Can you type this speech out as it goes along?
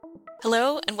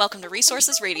Hello, and welcome to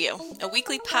Resources Radio, a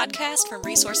weekly podcast from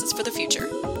Resources for the Future.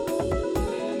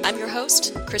 I'm your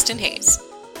host, Kristen Hayes.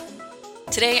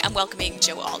 Today, I'm welcoming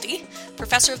Joe Aldy,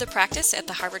 professor of the practice at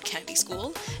the Harvard Kennedy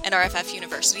School and RFF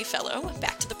University Fellow,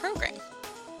 back to the program.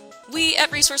 We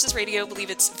at Resources Radio believe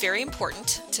it's very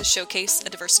important to showcase a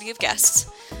diversity of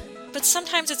guests, but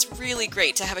sometimes it's really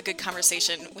great to have a good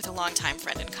conversation with a longtime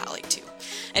friend and colleague, too.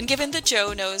 And given that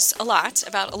Joe knows a lot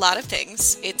about a lot of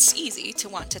things, it's easy to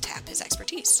want to tap his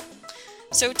expertise.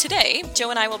 So today, Joe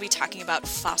and I will be talking about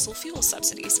fossil fuel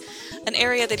subsidies, an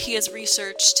area that he has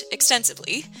researched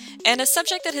extensively, and a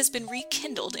subject that has been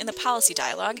rekindled in the policy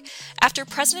dialogue after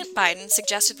President Biden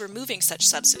suggested removing such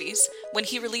subsidies when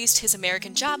he released his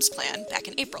American Jobs Plan back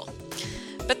in April.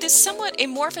 But this somewhat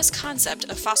amorphous concept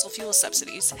of fossil fuel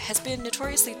subsidies has been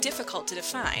notoriously difficult to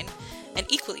define and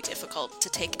equally difficult to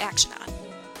take action on.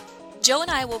 Joe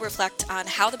and I will reflect on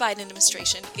how the Biden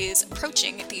administration is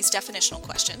approaching these definitional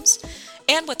questions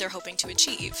and what they're hoping to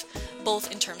achieve,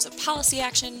 both in terms of policy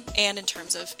action and in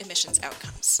terms of emissions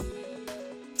outcomes.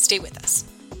 Stay with us.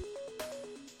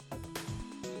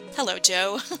 Hello,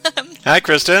 Joe. Hi,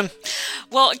 Kristen.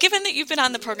 Well, given that you've been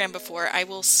on the program before, I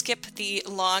will skip the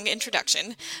long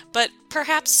introduction, but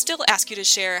perhaps still ask you to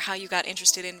share how you got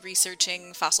interested in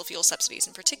researching fossil fuel subsidies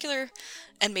in particular,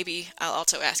 and maybe I'll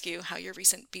also ask you how your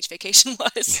recent beach vacation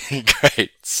was.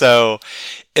 Great. So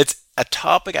it's a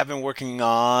topic I've been working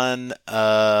on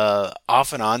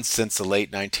off and on since the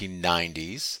late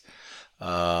 1990s.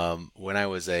 When I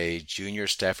was a junior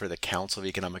staffer at the Council of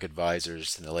Economic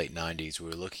Advisors in the late 90s, we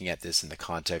were looking at this in the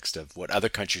context of what other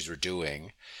countries were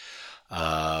doing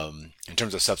in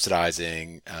terms of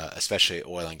subsidizing, especially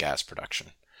oil and gas production.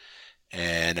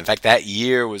 And in fact, that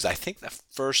year was, I think, the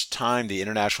first time the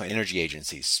International Energy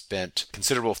Agency spent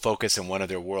considerable focus in one of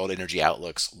their World Energy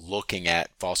Outlooks looking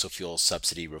at fossil fuel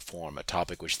subsidy reform, a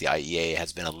topic which the IEA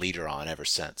has been a leader on ever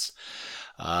since.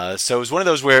 So it was one of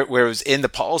those where it was in the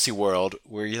policy world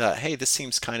where you thought, hey, this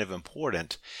seems kind of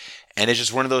important. And it's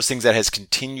just one of those things that has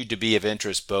continued to be of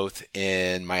interest both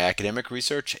in my academic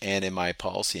research and in my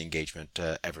policy engagement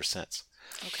ever since.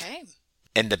 Okay.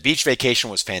 And the beach vacation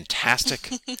was fantastic.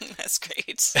 That's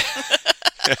great.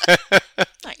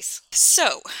 Nice.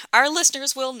 So, our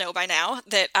listeners will know by now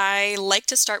that I like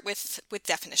to start with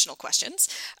definitional questions,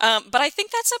 but I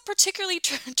think that's a particularly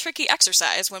tricky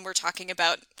exercise when we're talking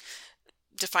about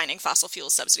defining fossil fuel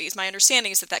subsidies. My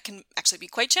understanding is that can actually be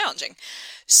quite challenging.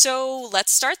 So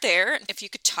let's start there. If you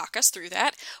could talk us through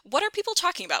that. What are people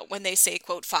talking about when they say,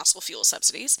 quote, fossil fuel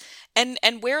subsidies? And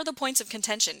where are the points of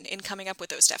contention in coming up with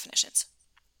those definitions?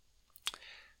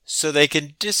 So they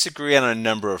can disagree on a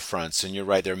number of fronts, and you're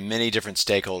right, there are many different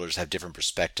stakeholders have different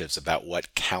perspectives about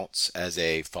what counts as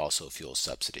a fossil fuel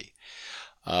subsidy.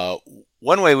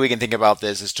 One way we can think about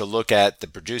this is to look at the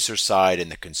producer side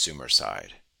and the consumer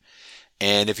side.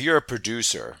 And if you're a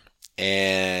producer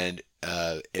and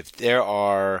if there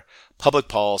are public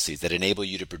policies that enable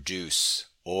you to produce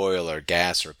oil or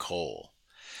gas or coal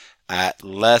at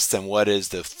less than what is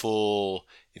the full,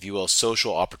 if you will,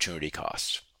 social opportunity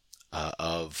cost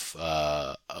of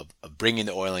bringing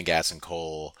the oil and gas and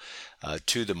coal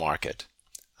to the market,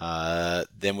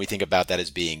 then we think about that as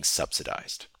being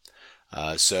subsidized.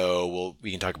 So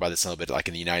we can talk about this a little bit like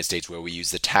in the United States where we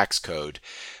use the tax code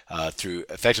through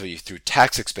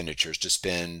tax expenditures to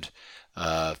spend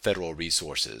federal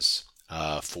resources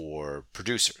for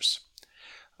producers.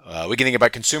 We can think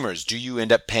about consumers. Do you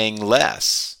end up paying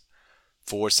less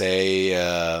for, say,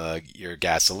 your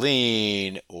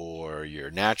gasoline or your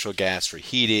natural gas for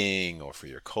heating or for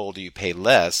your coal? Do you pay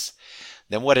less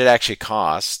than what it actually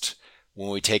cost when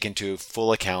we take into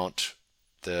full account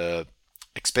the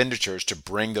expenditures to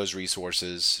bring those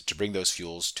resources, to bring those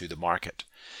fuels to the market?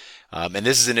 And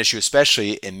this is an issue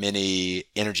especially in many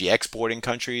energy exporting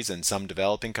countries and some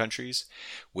developing countries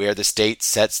where the state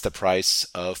sets the price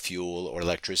of fuel or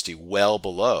electricity well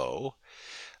below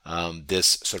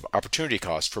this sort of opportunity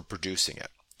cost for producing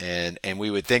it. And we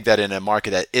would think that in a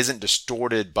market that isn't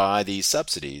distorted by these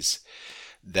subsidies,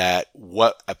 that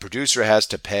what a producer has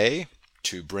to pay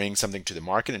to bring something to the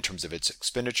market in terms of its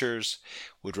expenditures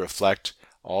would reflect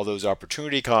all those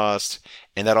opportunity costs,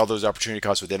 and that all those opportunity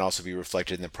costs would then also be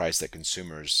reflected in the price that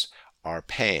consumers are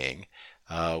paying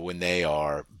when they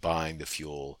are buying the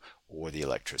fuel or the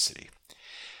electricity.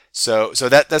 So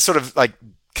that's sort of like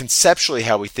conceptually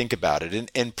how we think about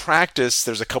it. In practice,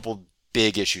 there's a couple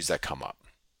big issues that come up.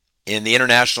 In the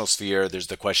international sphere, there's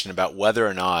the question about whether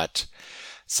or not,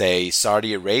 say,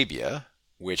 Saudi Arabia,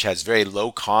 which has very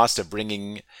low cost of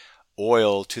bringing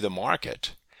oil to the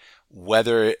market,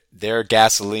 whether their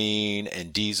gasoline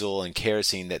and diesel and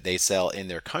kerosene that they sell in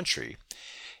their country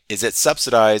Is it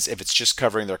subsidized if it's just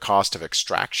covering their cost of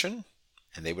extraction?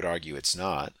 And they would argue it's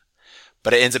not.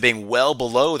 But it ends up being well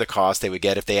below the cost they would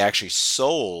get if they actually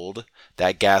sold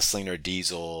that gasoline or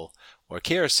diesel or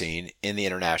kerosene in the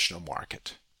international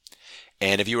market.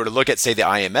 And if you were to look at, say, the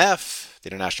IMF, the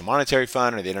International Monetary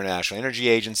Fund, or the International Energy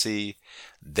Agency,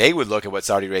 they would look at what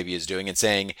Saudi Arabia is doing and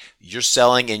saying, you're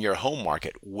selling in your home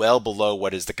market well below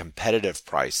what is the competitive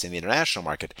price in the international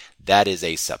market. That is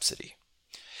a subsidy.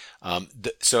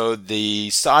 So the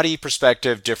Saudi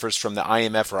perspective differs from the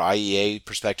IMF or IEA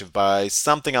perspective by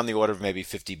something on the order of maybe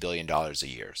 $50 billion a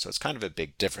year. So it's kind of a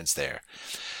big difference there.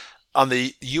 On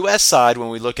the U.S. side, when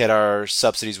we look at our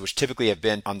subsidies, which typically have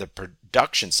been on the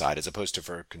production side as opposed to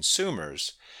for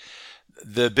consumers,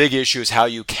 the big issue is how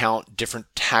you count different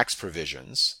tax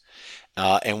provisions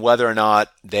and whether or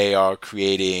not they are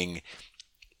creating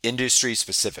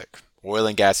industry-specific, oil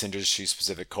and gas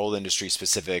industry-specific, coal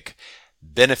industry-specific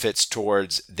benefits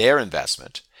towards their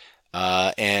investment.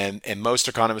 And most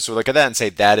economists will look at that and say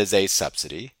that is a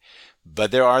subsidy.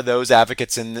 But there are those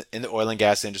advocates in the oil and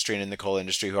gas industry and in the coal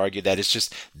industry who argue that it's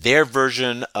just their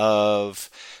version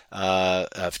of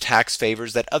tax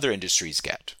favors that other industries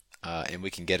get. And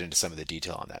we can get into some of the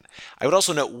detail on that. I would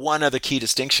also note one other key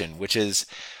distinction, which is,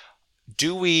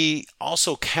 do we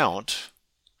also count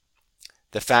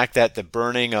the fact that the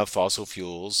burning of fossil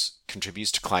fuels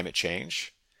contributes to climate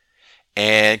change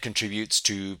and contributes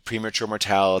to premature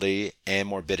mortality and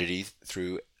morbidity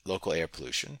through local air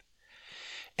pollution?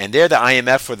 And there, the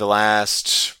IMF for the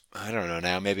last, I don't know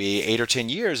now, maybe 8 or 10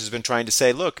 years has been trying to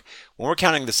say, look, when we're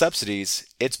counting the subsidies,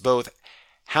 it's both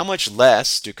how much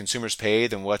less do consumers pay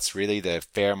than what's really the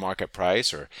fair market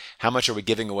price, or how much are we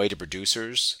giving away to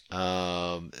producers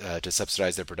to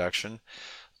subsidize their production,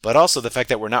 but also the fact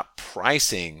that we're not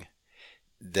pricing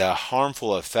the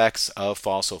harmful effects of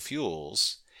fossil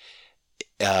fuels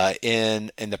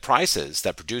in the prices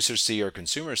that producers see or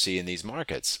consumers see in these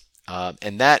markets.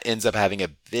 And that ends up having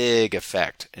a big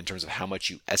effect in terms of how much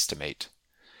you estimate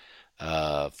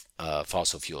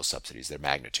fossil fuel subsidies, their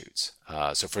magnitudes.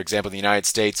 So, for example, in the United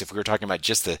States, if we were talking about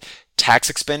just the tax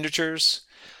expenditures,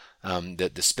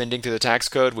 the spending through the tax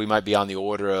code, we might be on the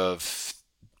order of,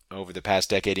 over the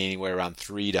past decade, anywhere around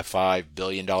 $3 to $5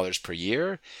 billion per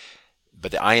year.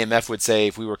 But the IMF would say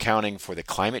if we were counting for the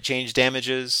climate change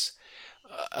damages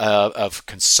of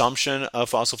consumption of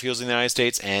fossil fuels in the United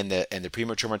States and the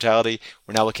premature mortality,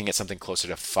 we're now looking at something closer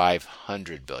to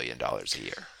 $500 billion a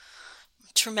year.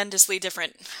 Tremendously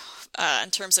different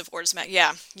in terms of orders of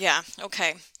magnitude. Yeah,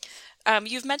 okay.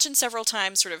 You've mentioned several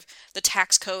times sort of the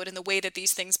tax code and the way that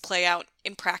these things play out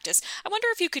in practice. I wonder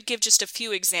if you could give just a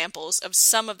few examples of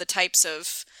some of the types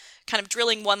of kind of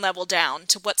drilling one level down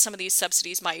to what some of these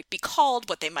subsidies might be called,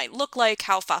 what they might look like,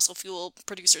 how fossil fuel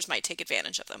producers might take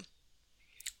advantage of them.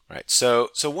 Right. So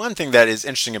one thing that is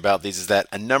interesting about these is that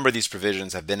a number of these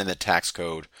provisions have been in the tax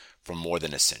code for more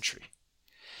than a century.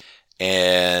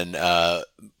 And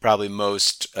probably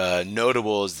most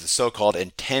notable is the so-called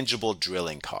intangible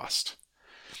drilling cost.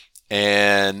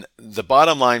 And the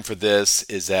bottom line for this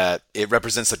is that it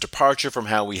represents a departure from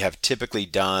how we have typically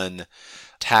done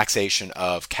taxation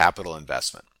of capital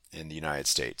investment in the United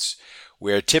States,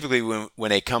 where typically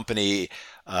when a company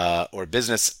or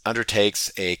business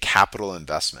undertakes a capital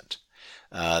investment,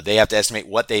 they have to estimate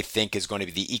what they think is going to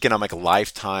be the economic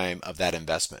lifetime of that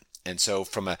investment. And so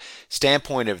from a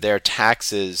standpoint of their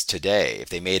taxes today, if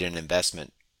they made an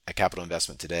investment, a capital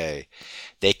investment today,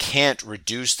 they can't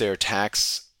reduce their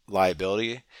tax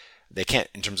liability. They can't,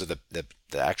 in terms of the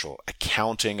actual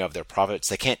accounting of their profits,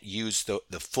 they can't use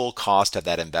the full cost of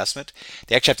that investment.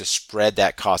 They actually have to spread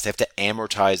that cost. They have to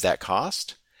amortize that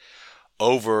cost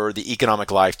over the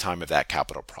economic lifetime of that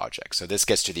capital project. So this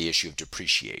gets to the issue of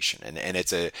depreciation. And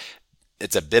it's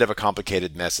a bit of a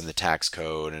complicated mess in the tax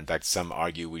code. In fact, some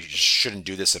argue we shouldn't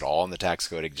do this at all in the tax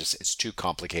code. It's too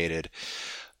complicated.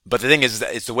 But the thing is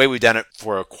that it's the way we've done it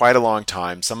for quite a long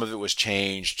time. Some of it was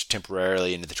changed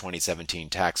temporarily into the 2017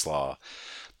 tax law.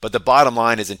 But the bottom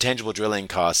line is intangible drilling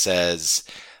cost says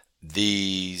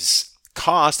these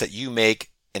costs that you make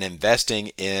in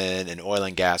investing in an oil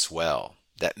and gas well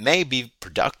that may be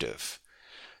productive,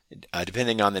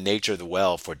 depending on the nature of the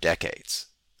well, for decades.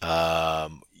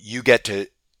 You get to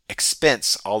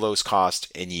expense all those costs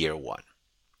in year one.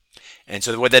 And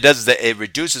so what that does is that it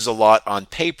reduces a lot on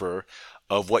paper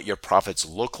of what your profits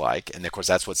look like. And of course,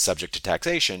 that's what's subject to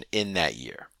taxation in that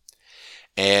year.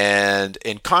 And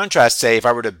in contrast, say, if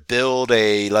I were to build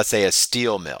let's say a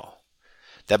steel mill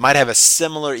that might have a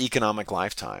similar economic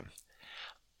lifetime,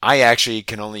 I actually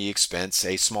can only expense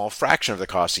a small fraction of the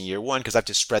cost in year one because I have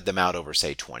to spread them out over,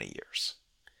 say, 20 years.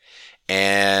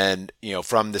 And,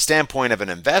 from the standpoint of an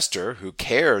investor who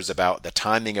cares about the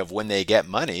timing of when they get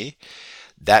money,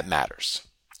 that matters.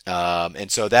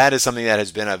 And so that is something that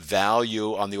has been a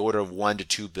value on the order of $1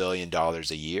 to $2 billion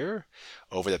a year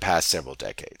over the past several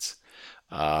decades.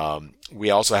 We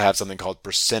also have something called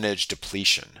percentage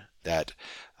depletion, that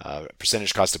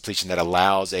percentage cost depletion that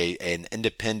allows an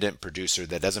independent producer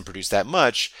that doesn't produce that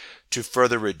much to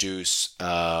further reduce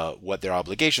what their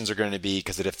obligations are going to be,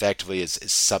 because it effectively is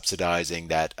subsidizing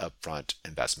that upfront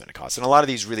investment cost. And a lot of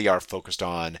these really are focused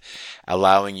on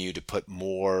allowing you to put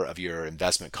more of your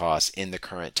investment costs in the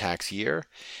current tax year,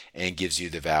 and gives you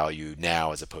the value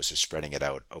now as opposed to spreading it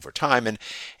out over time.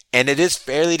 And it is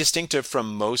fairly distinctive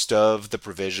from most of the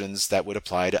provisions that would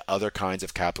apply to other kinds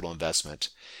of capital investment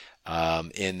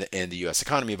in the U.S.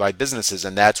 economy by businesses.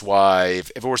 And that's why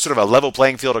if it were sort of a level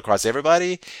playing field across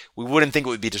everybody, we wouldn't think it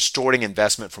would be distorting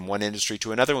investment from one industry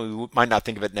to another. We might not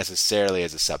think of it necessarily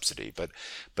as a subsidy, but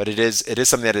it is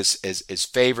something that is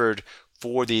favored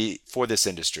for this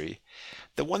industry.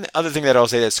 The one other thing that I'll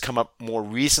say that's come up more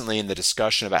recently in the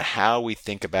discussion about how we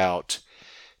think about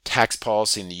tax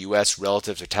policy in the U.S.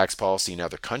 relative to tax policy in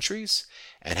other countries,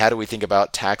 and how do we think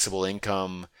about taxable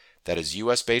income that is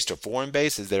U.S. based or foreign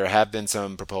based, is there have been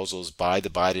some proposals by the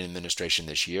Biden administration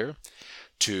this year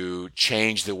to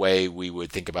change the way we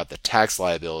would think about the tax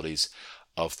liabilities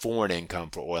of foreign income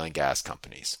for oil and gas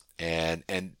companies. And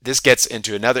this gets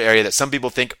into another area that some people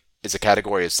think is a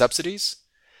category of subsidies.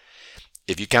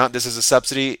 If you count this as a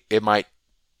subsidy, it might,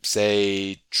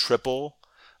 say, triple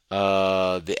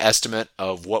the estimate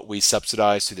of what we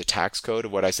subsidize through the tax code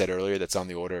of what I said earlier, that's on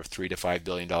the order of $3 to $5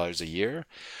 billion a year.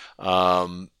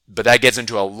 But that gets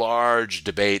into a large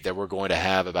debate that we're going to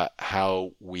have about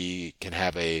how we can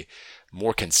have a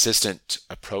more consistent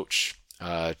approach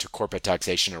to corporate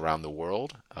taxation around the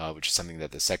world, which is something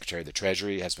that the Secretary of the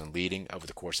Treasury has been leading over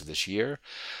the course of this year.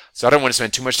 So I don't want to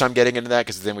spend too much time getting into that,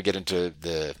 because then we get into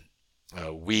the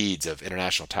weeds of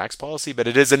international tax policy, but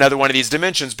it is another one of these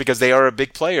dimensions because they are a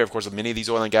big player. Of course, many of these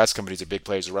oil and gas companies are big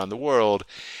players around the world,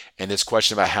 and this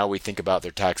question about how we think about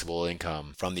their taxable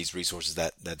income from these resources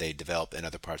that they develop in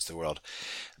other parts of the world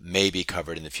may be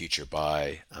covered in the future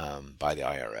by the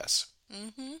IRS.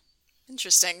 Mm-hmm.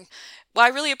 Interesting. Well, I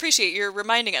really appreciate your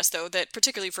reminding us, though, that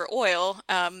particularly for oil,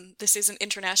 this is an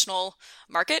international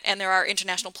market and there are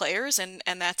international players, and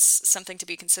that's something to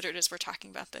be considered as we're talking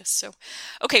about this. So,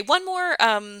 okay, one more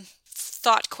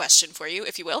thought question for you,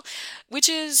 if you will, which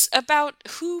is about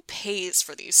who pays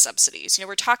for these subsidies.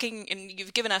 We're talking, and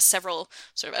you've given us several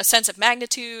sort of a sense of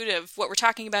magnitude of what we're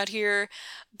talking about here,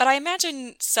 but I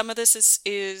imagine some of this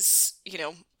is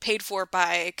paid for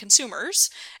by consumers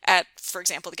at, for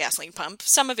example, the gasoline pump.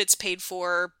 Some of it's paid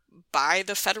for by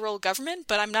the federal government,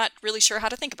 but I'm not really sure how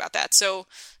to think about that. So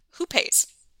who pays?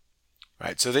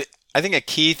 Right. So I think a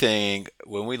key thing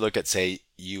when we look at, say,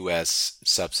 U.S.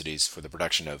 subsidies for the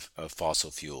production of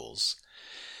fossil fuels,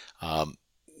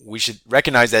 we should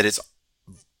recognize that it's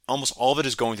almost all of it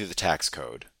is going through the tax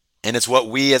code. And it's what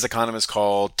we as economists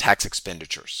call tax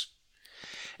expenditures.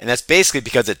 And that's basically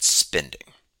because it's spending.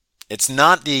 It's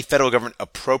not the federal government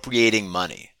appropriating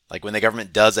money, like when the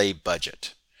government does a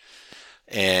budget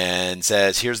and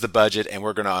says, here's the budget, and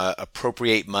we're going to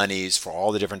appropriate monies for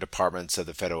all the different departments of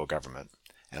the federal government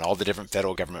and all the different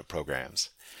federal government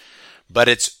programs. But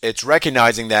it's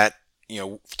recognizing that,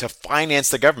 to finance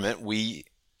the government, we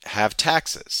have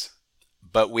taxes,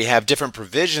 but we have different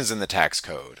provisions in the tax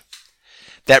code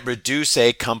that reduce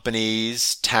a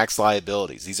company's tax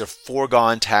liabilities. These are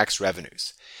foregone tax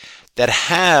revenues that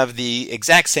have the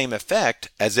exact same effect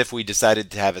as if we decided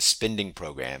to have a spending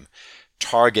program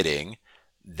targeting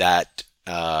that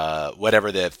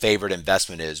whatever the favored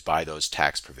investment is by those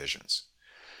tax provisions.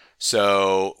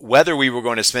 So whether we were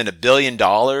going to spend $1 billion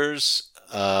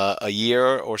a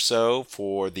year or so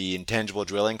for the intangible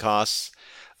drilling costs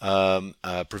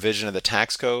provision of the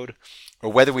tax code,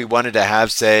 or whether we wanted to have,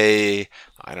 say,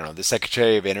 the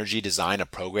Secretary of Energy design a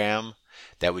program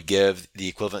that would give the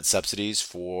equivalent subsidies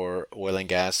for oil and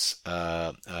gas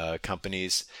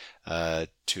companies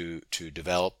to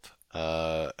develop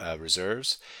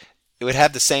reserves, it would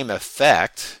have the same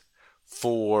effect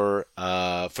for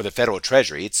the federal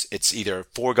treasury. It's either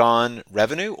foregone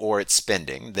revenue or it's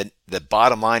spending. The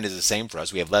bottom line is the same for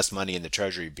us. We have less money in the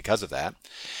treasury because of that,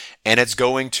 and it's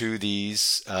going to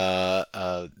these companies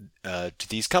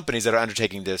that are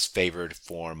undertaking this favored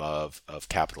form of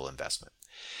capital investment.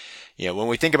 When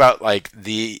we think about like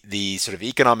the sort of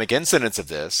economic incidence of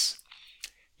this,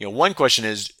 one question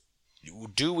is,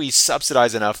 do we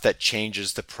subsidize enough that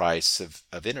changes the price of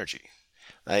energy?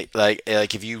 Like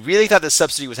if you really thought the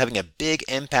subsidy was having a big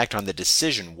impact on the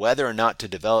decision whether or not to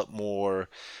develop more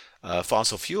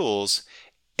fossil fuels,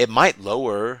 it might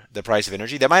lower the price of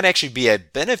energy. That might actually be a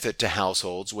benefit to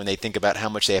households when they think about how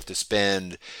much they have to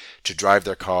spend to drive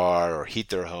their car or heat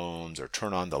their homes or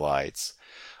turn on the lights.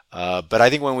 But I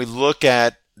think when we look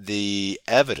at the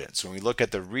evidence, when we look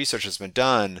at the research that's been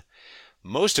done,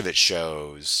 most of it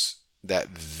shows that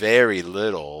very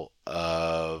little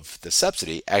of the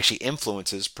subsidy actually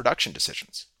influences production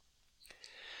decisions.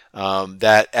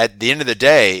 That at the end of the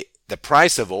day, the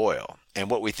price of oil and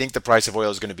what we think the price of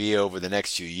oil is going to be over the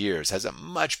next few years has a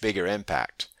much bigger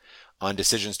impact on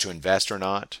decisions to invest or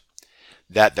not.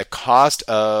 That the cost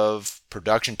of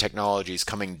production technologies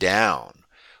coming down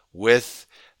with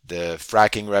the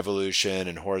fracking revolution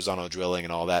and horizontal drilling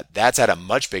and all that, that's had a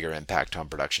much bigger impact on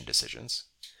production decisions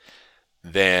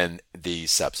than the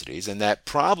subsidies. And that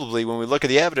probably, when we look at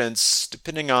the evidence,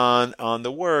 depending on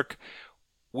the work,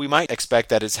 we might expect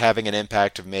that it's having an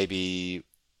impact of maybe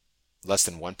less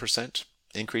than 1%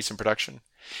 increase in production.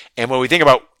 And when we think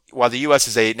about, while the U.S.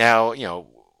 is now,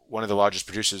 one of the largest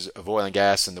producers of oil and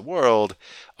gas in the world,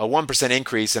 a 1%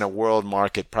 increase in a world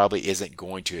market probably isn't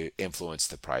going to influence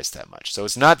the price that much. So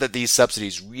it's not that these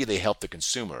subsidies really help the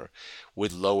consumer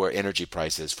with lower energy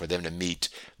prices for them to meet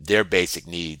their basic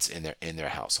needs in their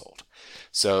household.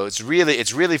 So it's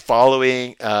really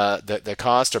following the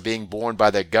costs are being borne by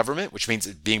the government, which means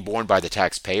it's being borne by the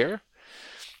taxpayer.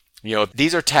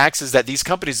 These are taxes that these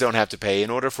companies don't have to pay in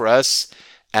order for us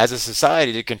as a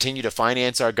society to continue to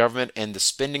finance our government and the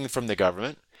spending from the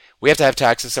government. We have to have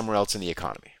taxes somewhere else in the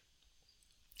economy.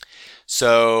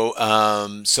 So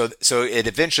it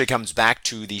eventually comes back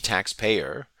to the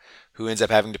taxpayer who ends up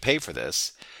having to pay for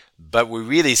this. But we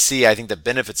really see, I think, the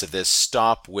benefits of this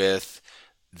stop with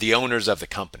the owners of the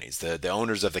companies, the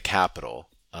owners of the capital.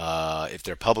 If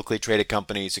they're publicly traded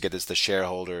companies, you get this, the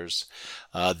shareholders,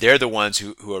 they're the ones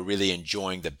who are really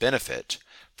enjoying the benefit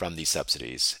from these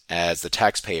subsidies as the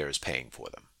taxpayer is paying for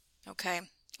them.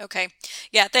 Okay.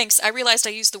 Yeah, thanks. I realized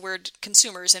I used the word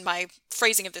consumers in my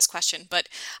phrasing of this question, but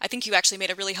I think you actually made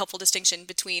a really helpful distinction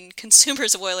between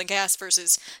consumers of oil and gas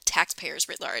versus taxpayers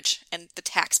writ large, and the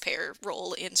taxpayer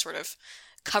role in sort of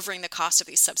covering the cost of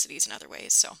these subsidies in other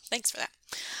ways. So thanks for that.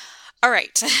 All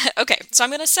right. Okay. So I'm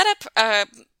going to set up a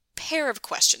pair of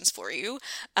questions for you,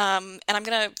 and I'm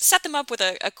going to set them up with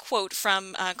a quote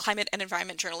from climate and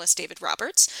environment journalist David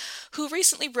Roberts, who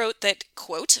recently wrote that,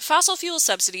 quote, "Fossil fuel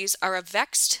subsidies are a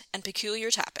vexed and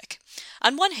peculiar topic.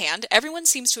 On one hand, everyone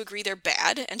seems to agree they're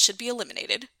bad and should be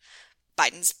eliminated.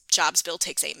 Biden's jobs bill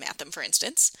takes aim at them, for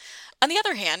instance. On the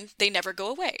other hand, they never go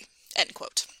away," end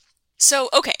quote. So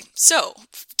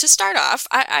to start off,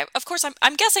 of course,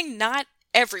 I'm guessing not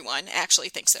everyone actually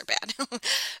thinks they're bad.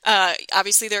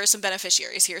 Obviously, there are some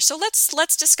beneficiaries here. So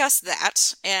let's discuss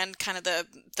that and kind of the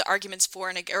arguments for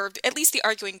and against, or at least the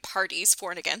arguing parties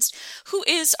for and against. Who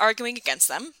is arguing against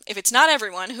them? If it's not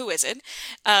everyone, who is it?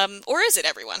 Or is it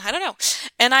everyone? I don't know.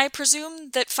 And I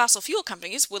presume that fossil fuel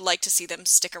companies would like to see them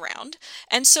stick around.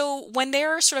 And so when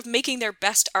they're sort of making their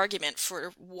best argument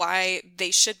for why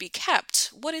they should be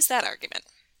kept, what is that argument?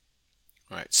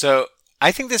 All right. So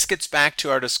I think this gets back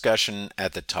to our discussion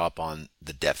at the top on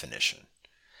the definition.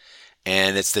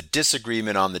 And it's the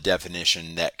disagreement on the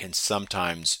definition that can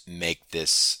sometimes make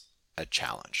this a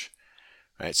challenge.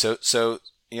 Right? So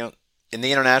in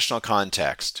the international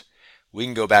context, we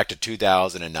can go back to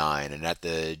 2009 and at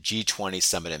the G20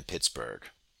 summit in Pittsburgh,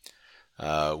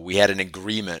 we had an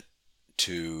agreement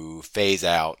to phase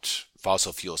out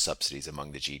fossil fuel subsidies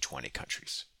among the G20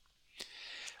 countries.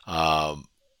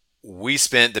 We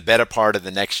spent the better part of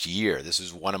the next year. This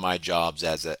was one of my jobs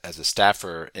as a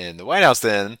staffer in the White House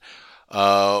then,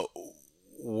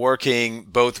 working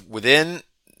both within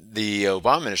the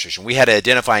Obama administration. We had to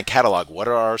identify and catalog what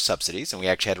are our subsidies, and we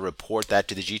actually had to report that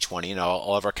to the G20, and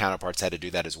all of our counterparts had to do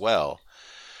that as well.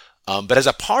 But as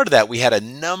a part of that, we had a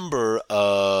number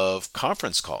of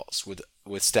conference calls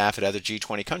with staff at other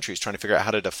G20 countries trying to figure out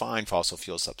how to define fossil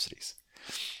fuel subsidies.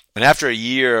 And after a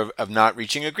year of not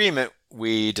reaching agreement,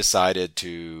 we decided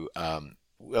to,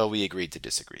 we agreed to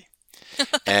disagree.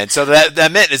 And so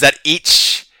that meant is that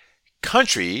each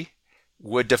country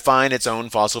would define its own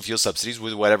fossil fuel subsidies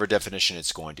with whatever definition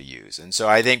it's going to use. And so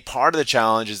I think part of the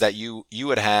challenge is that you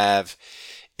would have,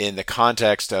 in the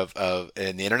context of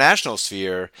in the international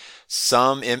sphere,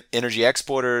 some energy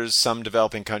exporters, some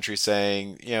developing countries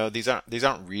saying, these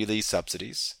aren't really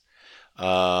subsidies.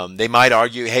 They might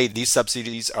argue, hey, these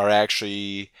subsidies are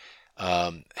actually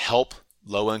help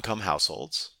low-income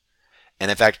households. And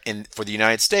in fact, for the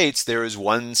United States, there is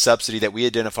one subsidy that we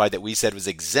identified that we said was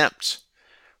exempt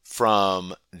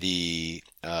from the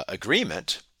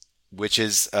agreement, which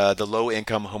is the Low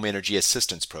Income Home Energy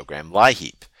Assistance Program,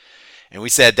 LIHEAP. And we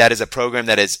said that is a program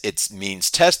that is it's means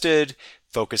tested,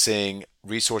 focusing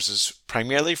resources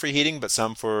primarily for heating, but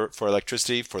some for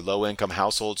electricity for low-income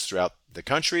households throughout the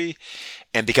country.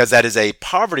 And because that is a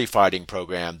poverty-fighting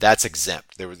program, that's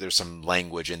exempt. There's some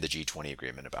language in the G20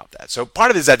 agreement about that. So part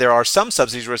of it is that there are some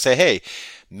subsidies where say, hey,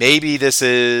 maybe this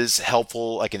is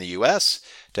helpful, like in the U.S.,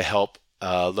 to help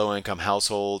low-income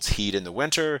households heat in the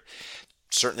winter.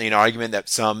 Certainly an argument that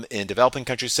some in developing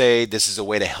countries say this is a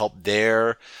way to help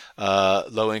their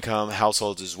low-income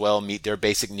households as well meet their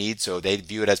basic needs, so they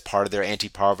view it as part of their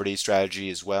anti-poverty strategy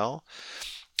as well.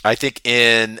 I think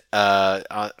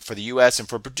for the U.S. and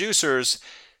for producers,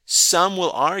 some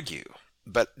will argue,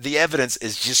 but the evidence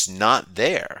is just not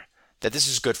there that this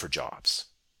is good for jobs.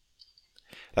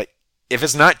 Like, if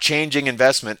it's not changing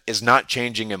investment, it's not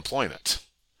changing employment.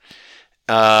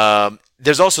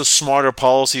 There's also smarter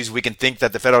policies we can think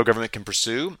that the federal government can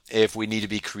pursue if we need to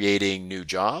be creating new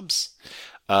jobs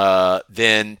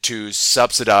than to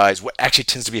subsidize what actually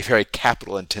tends to be a very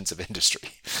capital-intensive industry.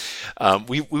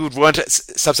 We would want to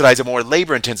subsidize a more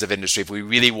labor-intensive industry if we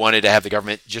really wanted to have the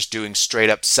government just doing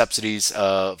straight-up subsidies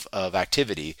of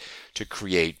activity to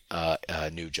create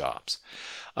new jobs.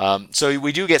 So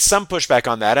we do get some pushback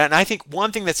on that. And I think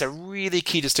one thing that's a really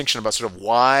key distinction about sort of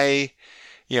why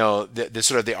the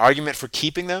sort of the argument for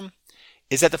keeping them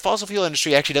is that the fossil fuel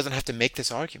industry actually doesn't have to make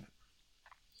this argument.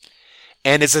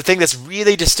 And it's the thing that's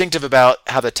really distinctive about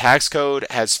how the tax code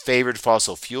has favored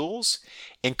fossil fuels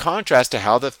in contrast to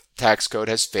how the tax code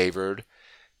has favored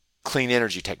clean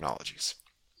energy technologies.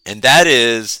 And that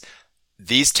is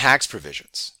these tax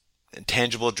provisions,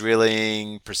 intangible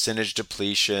drilling, percentage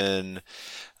depletion.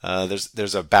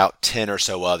 There's about 10 or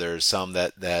so others, some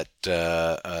that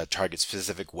target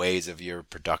specific ways of your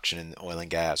production in oil and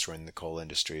gas or in the coal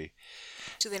industry.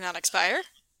 Do they not expire?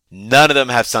 None of them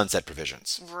have sunset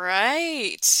provisions.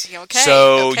 Right. Okay.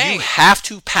 So you have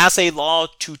to pass a law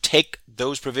to take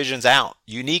those provisions out.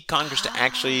 You need Congress to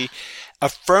actually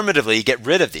affirmatively get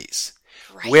rid of these.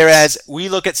 Right. Whereas we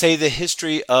look at, say, the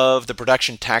history of the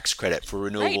production tax credit for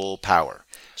renewable power.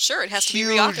 Sure, it has to be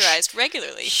reauthorized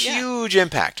regularly. Huge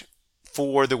impact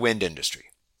for the wind industry.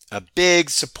 A big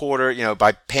supporter,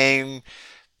 by paying,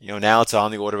 now it's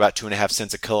on the order of about 2.5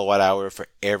 cents a kilowatt hour for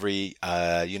every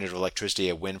unit of electricity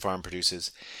a wind farm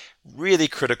produces. Really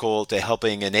critical to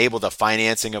helping enable the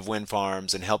financing of wind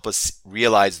farms and help us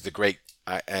realize the great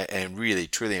and really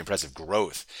truly impressive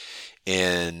growth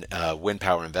in wind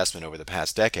power investment over the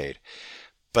past decade.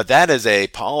 But that is a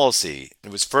policy. It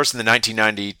was first in the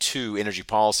 1992 Energy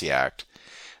Policy Act.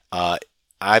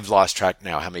 I've lost track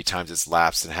now how many times it's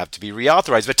lapsed and have to be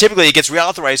reauthorized. But typically it gets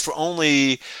reauthorized for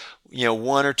only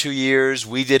 1 or 2 years.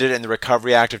 We did it in the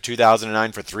Recovery Act of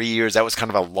 2009 for 3 years. That was kind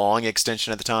of a long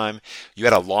extension at the time. You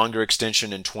had a longer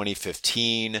extension in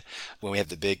 2015 when we had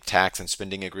the big tax and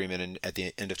spending agreement at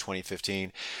the end of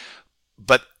 2015.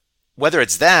 But whether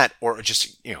it's that or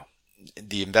just,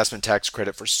 the investment tax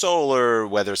credit for solar,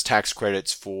 whether it's tax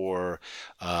credits for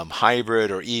hybrid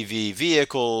or EV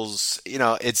vehicles,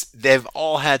 they've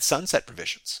all had sunset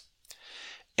provisions.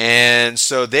 And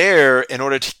so in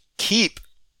order to keep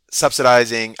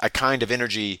subsidizing a kind of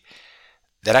energy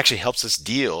that actually helps us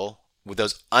deal with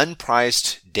those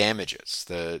unpriced damages,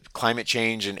 the climate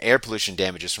change and air pollution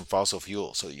damages from fossil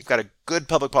fuels. So you've got a good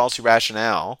public policy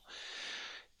rationale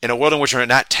in a world in which we're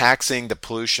not taxing the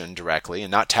pollution directly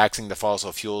and not taxing the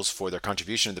fossil fuels for their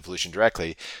contribution to the pollution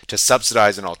directly, to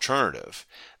subsidize an alternative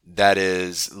that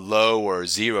is low or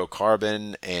zero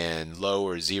carbon and low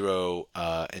or zero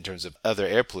in terms of other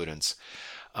air pollutants.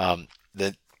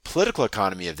 The political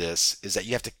economy of this is that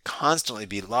you have to constantly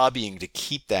be lobbying to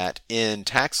keep that in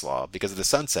tax law because of the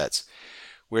sunsets.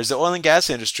 Whereas the oil and gas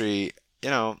industry,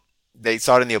 they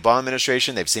saw it in the Obama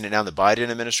administration. They've seen it now in the Biden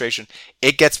administration.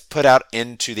 It gets put out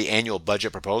into the annual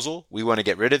budget proposal. We want to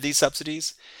get rid of these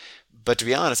subsidies. But to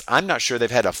be honest, I'm not sure they've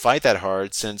had to fight that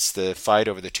hard since the fight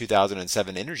over the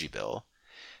 2007 energy bill,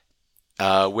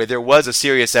 where there was a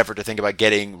serious effort to think about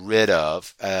getting rid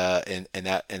of, in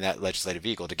that legislative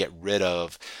vehicle, to get rid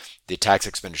of the tax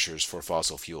expenditures for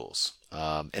fossil fuels.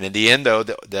 And in the end, though,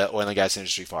 the oil and gas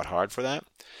industry fought hard for that.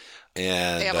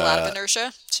 And they have a lot of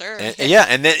inertia, sure. But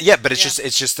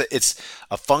it's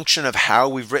a function of how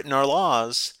we've written our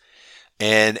laws,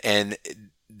 and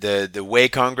the way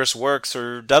Congress works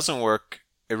or doesn't work.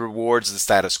 It rewards the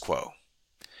status quo,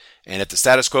 and if the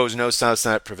status quo is no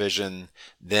sunset provision,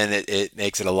 then it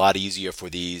makes it a lot easier for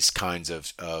these kinds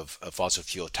of fossil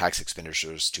fuel tax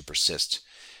expenditures to persist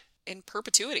in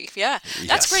perpetuity. Yeah,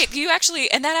 that's Yes. great.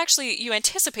 You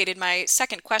anticipated my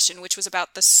second question, which was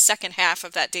about the second half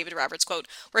of that David Roberts quote,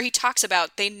 where he talks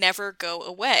about they never go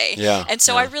away. Yeah. And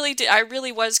so Yeah. I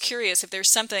really was curious if there's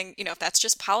something, if that's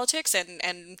just politics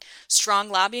and strong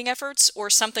lobbying efforts or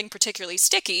something particularly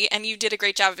sticky. And you did a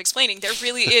great job of explaining there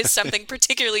really is something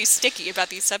particularly sticky about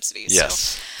these subsidies. So.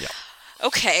 Yes. Yeah.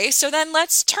 Okay, so then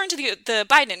let's turn to the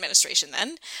Biden administration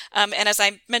then. And as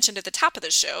I mentioned at the top of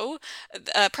the show,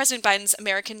 President Biden's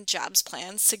American Jobs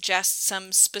Plan suggests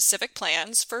some specific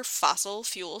plans for fossil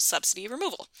fuel subsidy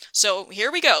removal. So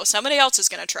here we go. Somebody else is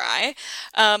going to try.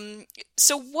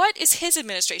 So what is his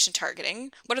administration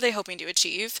targeting? What are they hoping to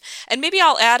achieve? And maybe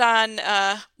I'll add on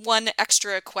one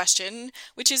extra question,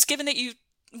 which is given that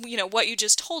what you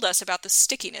just told us about the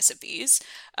stickiness of these,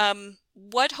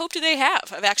 what hope do they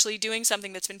have of actually doing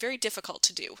something that's been very difficult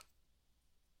to do?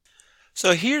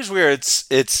 So here's where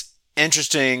it's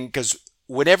interesting because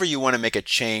whenever you want to make a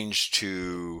change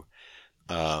to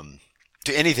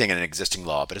anything in an existing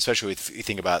law, but especially if you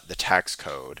think about the tax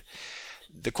code,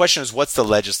 the question is what's the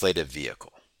legislative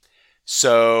vehicle?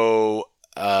 So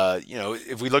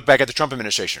if we look back at the Trump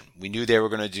administration, we knew they were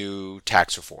going to do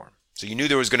tax reform. So you knew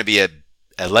there was going to be a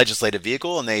legislative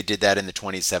vehicle, and they did that in the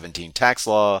 2017 tax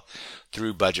law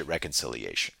through budget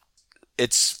reconciliation.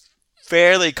 It's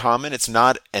fairly common. It's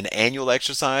not an annual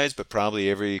exercise, but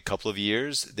probably every couple of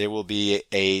years, there will be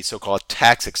a so-called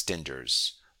tax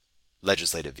extenders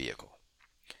legislative vehicle.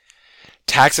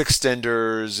 Tax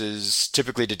extenders is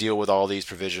typically to deal with all these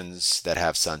provisions that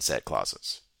have sunset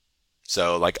clauses.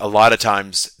 So like a lot of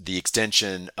times the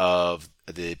extension of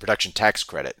the production tax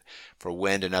credit for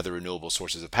wind and other renewable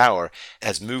sources of power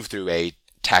has moved through a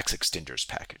tax extenders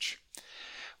package.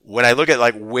 When I look at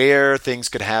like where things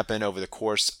could happen over the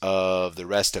course of the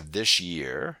rest of this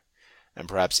year and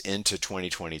perhaps into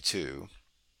 2022,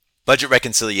 budget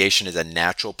reconciliation is a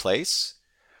natural place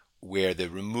where the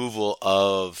removal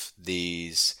of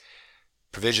these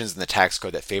provisions in the tax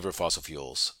code that favor fossil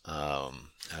fuels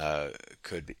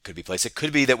could be placed. It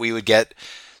could be that we would get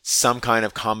some kind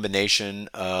of combination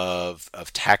of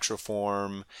tax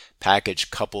reform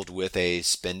package coupled with a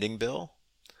spending bill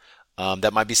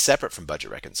that might be separate from budget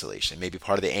reconciliation, maybe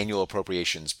part of the annual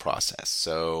appropriations process.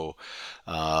 So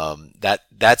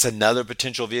that's another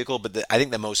potential vehicle, but I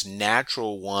think the most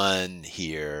natural one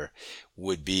here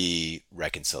would be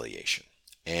reconciliation.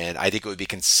 And I think it would be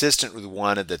consistent with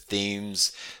one of the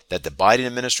themes that the Biden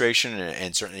administration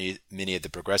and certainly many of the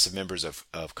progressive members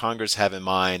of Congress have in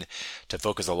mind, to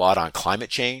focus a lot on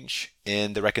climate change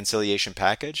in the reconciliation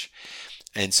package.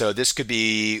 And so this could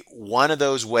be one of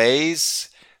those ways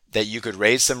that you could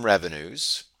raise some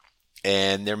revenues,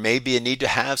 and there may be a need to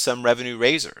have some revenue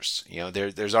raisers.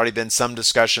 There's already been some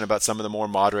discussion about some of the more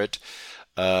moderate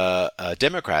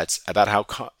Democrats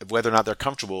about whether or not they're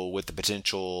comfortable with the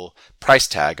potential price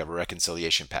tag of a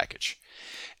reconciliation package.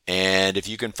 And if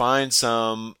you can find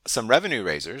some revenue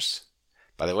raisers,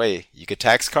 by the way, you could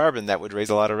tax carbon, that would raise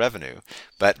a lot of revenue.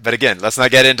 But again, let's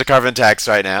not get into carbon tax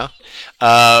right now.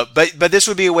 But this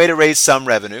would be a way to raise some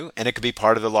revenue, and it could be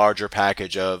part of the larger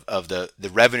package of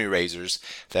the revenue raisers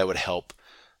that would help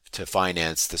to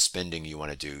finance the spending you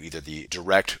want to do, either the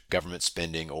direct government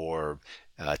spending or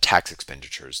tax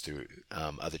expenditures through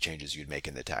other changes you'd make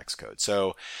in the tax code.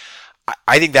 So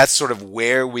I think that's sort of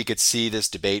where we could see this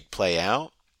debate play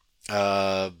out.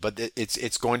 But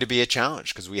it's going to be a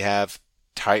challenge because we have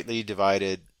tightly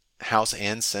divided House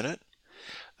and Senate.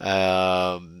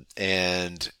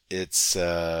 And it's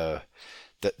the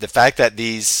fact that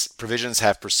these provisions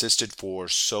have persisted for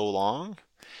so long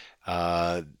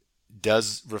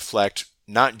does reflect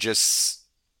not just,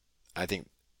 I think,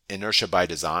 inertia by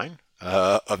design,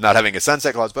 of not having a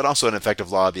sunset clause, but also an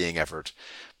effective lobbying effort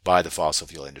by the fossil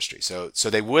fuel industry. So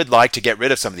they would like to get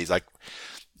rid of some of these, like,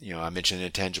 I mentioned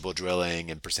intangible drilling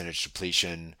and percentage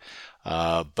depletion,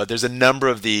 but there's a number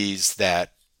of these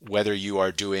that, whether you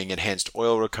are doing enhanced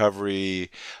oil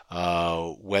recovery,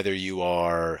 whether you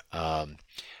are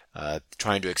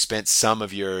trying to expense some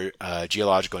of your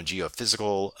geological and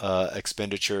geophysical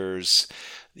expenditures,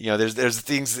 there's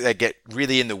things that get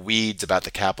really in the weeds about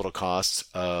the capital costs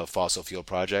of fossil fuel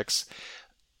projects.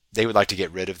 They would like to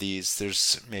get rid of these.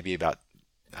 There's maybe about,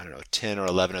 10 or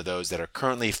 11 of those that are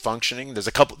currently functioning. There's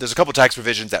a couple tax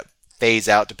provisions that phase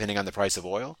out depending on the price of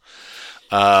oil.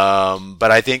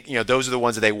 But I think, those are the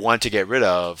ones that they want to get rid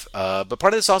of. But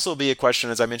part of this also will be a question,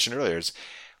 as I mentioned earlier, is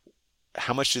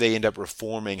how much do they end up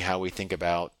reforming how we think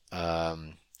about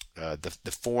the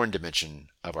foreign dimension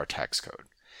of our tax code?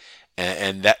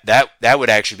 And that would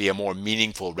actually be a more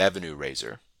meaningful revenue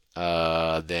raiser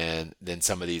than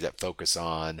some of these that focus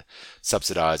on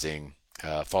subsidizing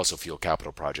fossil fuel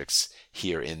capital projects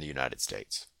here in the United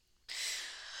States.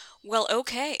 Well,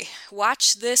 okay.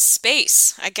 Watch this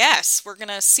space, I guess. We're going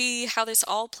to see how this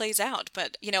all plays out.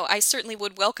 But, I certainly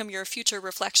would welcome your future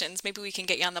reflections. Maybe we can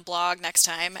get you on the blog next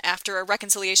time after a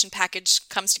reconciliation package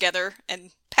comes together and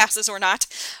passes or not.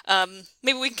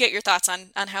 Maybe we can get your thoughts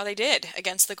on how they did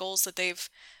against the goals that they've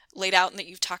laid out and that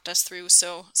you've talked us through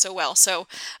so well. So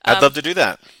I'd love to do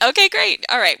that. Okay, great.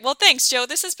 All right. Well, thanks, Joe.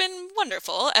 This has been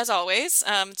wonderful, as always.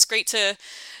 It's great to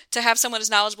have someone as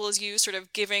knowledgeable as you sort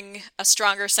of giving a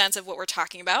stronger sense of what we're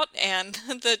talking about and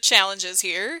the challenges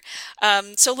here.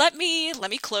 So let me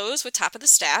close with top of the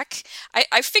stack.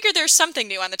 I figured there's something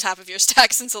new on the top of your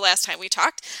stack since the last time we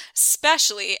talked,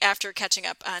 especially after catching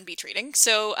up on beach reading.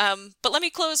 So, but let me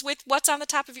close with what's on the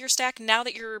top of your stack now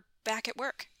that you're back at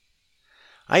work.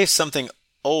 I have something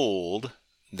old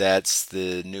that's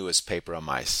the newest paper on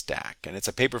my stack, and it's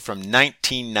a paper from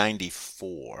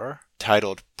 1994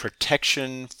 titled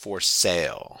Protection for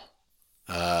Sale.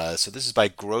 So this is by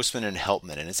Grossman and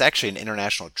Helpman, and it's actually an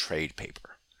international trade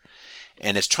paper.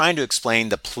 And it's trying to explain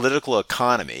the political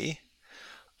economy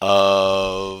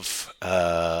of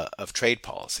trade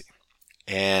policy.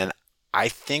 And I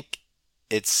think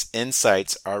its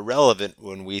insights are relevant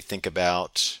when we think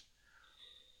about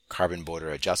carbon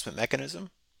border adjustment mechanism,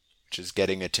 which is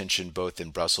getting attention both in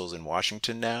Brussels and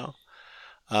Washington now.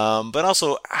 But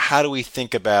also, how do we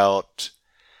think about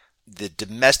the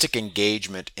domestic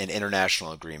engagement in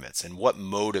international agreements and what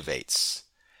motivates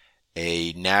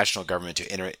a national government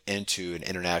to enter into an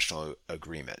international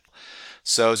agreement?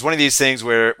 So it's one of these things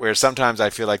where sometimes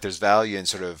I feel like there's value in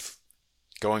sort of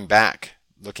going back,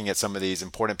 looking at some of these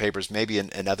important papers, maybe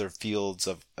in other fields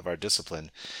of our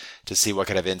discipline, to see what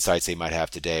kind of insights they might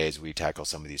have today as we tackle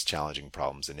some of these challenging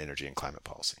problems in energy and climate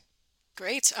policy.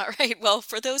 Great. All right. Well,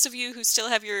 for those of you who still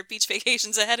have your beach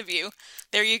vacations ahead of you,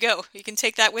 there you go. You can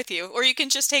take that with you. Or you can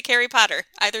just take Harry Potter.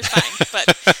 Either's fine. But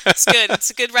it's good. It's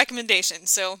a good recommendation.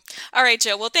 So, all right,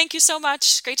 Joe. Well, thank you so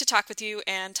much. Great to talk with you,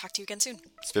 and talk to you again soon.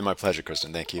 It's been my pleasure,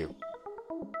 Kristen. Thank you.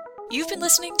 You've been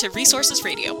listening to Resources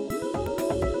Radio.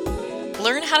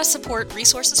 Learn how to support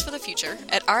Resources for the Future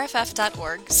at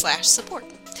rff.org/support.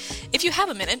 If you have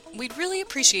a minute, we'd really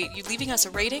appreciate you leaving us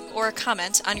a rating or a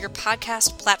comment on your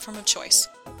podcast platform of choice.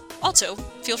 Also,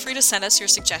 feel free to send us your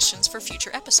suggestions for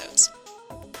future episodes.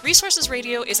 Resources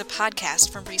Radio is a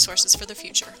podcast from Resources for the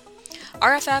Future.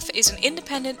 RFF is an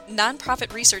independent,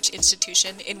 nonprofit research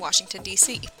institution in Washington,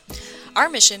 D.C. Our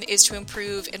mission is to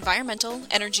improve environmental,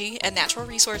 energy, and natural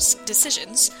resource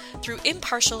decisions through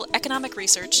impartial economic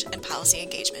research and policy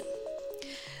engagement.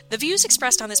 The views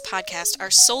expressed on this podcast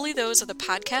are solely those of the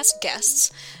podcast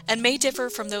guests and may differ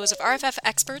from those of RFF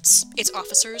experts, its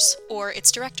officers, or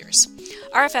its directors.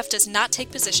 RFF does not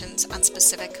take positions on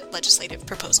specific legislative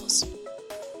proposals.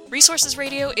 Resources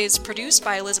Radio is produced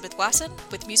by Elizabeth Wasson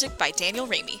with music by Daniel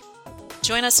Ramey.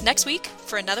 Join us next week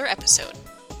for another episode.